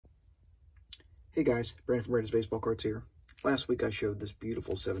Hey guys, Brandon from Brandon's Baseball Cards here. Last week I showed this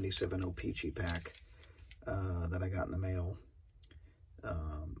beautiful 77 O-Pee-Chee pack that I got in the mail.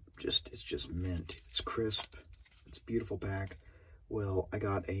 It's just mint. It's crisp. It's a beautiful pack. Well, I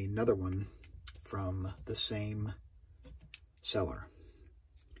got another one from the same seller.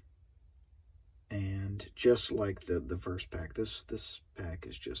 And just like the first pack, this pack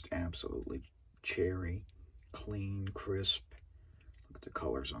is just absolutely cherry, clean, crisp. Look at the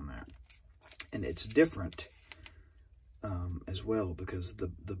colors on that. And it's different as well because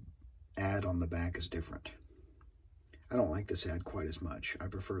the ad on the back is different. I don't like this ad quite as much. I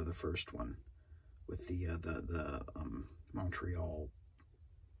prefer the first one with the Montreal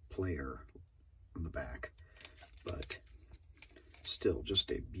player on the back. But still, just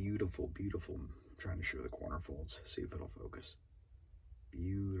a beautiful, beautiful, I'm trying to show the corner folds, see if it'll focus.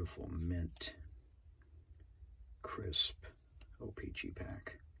 Beautiful mint, crisp O-Pee-Chee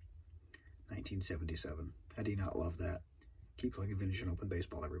pack. 1977. How do you not love that? Keep playing vintage and open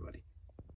baseball, everybody.